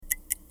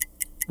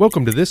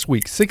Welcome to this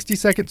week's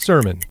 60-second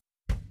sermon.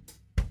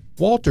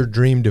 Walter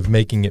dreamed of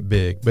making it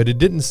big, but it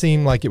didn't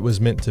seem like it was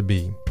meant to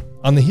be.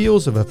 On the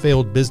heels of a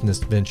failed business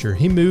venture,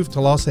 he moved to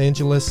Los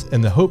Angeles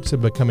in the hopes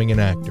of becoming an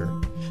actor.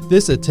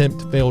 This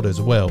attempt failed as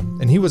well,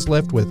 and he was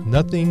left with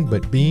nothing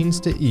but beans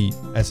to eat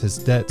as his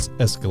debts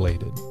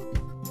escalated.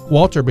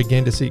 Walter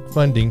began to seek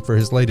funding for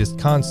his latest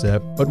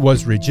concept, but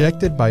was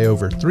rejected by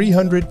over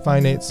 300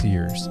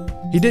 financiers.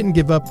 He didn't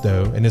give up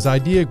though, and his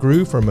idea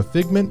grew from a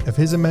figment of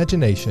his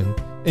imagination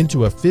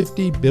into a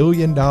 $50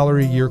 billion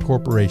a year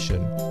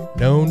corporation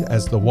known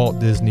as the Walt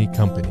Disney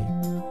Company.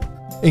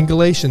 In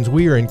Galatians,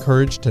 we are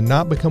encouraged to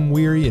not become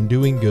weary in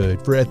doing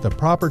good, for at the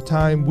proper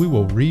time we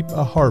will reap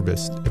a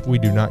harvest if we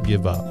do not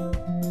give up.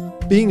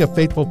 Being a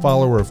faithful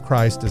follower of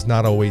Christ is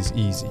not always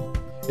easy.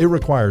 It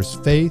requires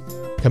faith,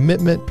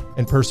 commitment,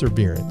 and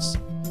perseverance.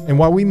 And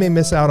while we may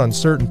miss out on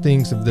certain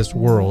things of this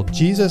world,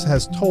 Jesus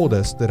has told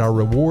us that our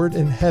reward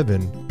in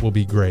heaven will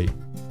be great.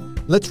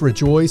 Let's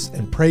rejoice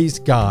and praise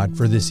God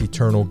for this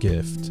eternal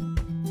gift.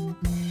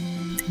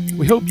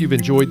 We hope you've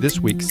enjoyed this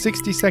week's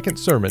 60-second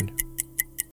sermon.